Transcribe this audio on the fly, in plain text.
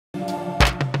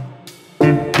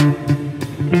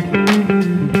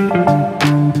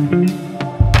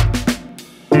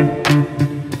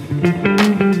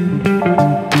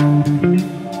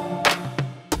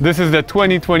is the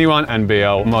 2021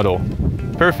 NBL model.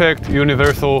 Perfect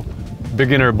universal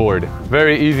beginner board.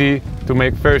 Very easy to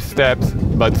make first steps,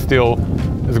 but still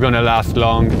is gonna last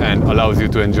long and allows you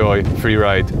to enjoy free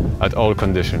ride at all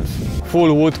conditions.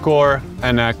 Full wood core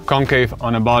and a concave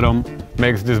on the bottom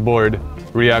makes this board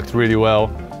react really well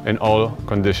in all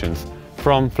conditions,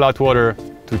 from flat water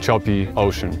to choppy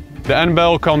ocean. The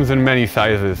NBL comes in many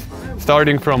sizes,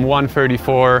 starting from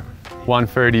 134,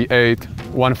 138,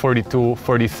 142,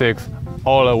 46,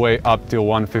 all the way up to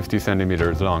 150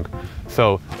 centimeters long.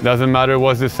 So doesn't matter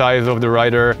what's the size of the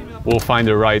rider, we'll find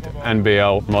the right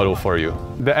NBL model for you.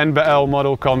 The NBL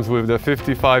model comes with the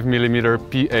 55mm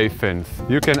PA fins.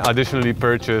 You can additionally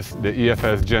purchase the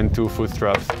EFS Gen 2 foot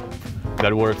straps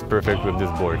that works perfect with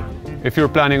this board. If you're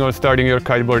planning on starting your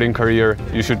kiteboarding career,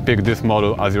 you should pick this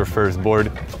model as your first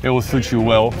board. It will suit you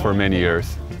well for many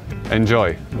years.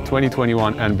 Enjoy the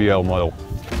 2021 NBL model.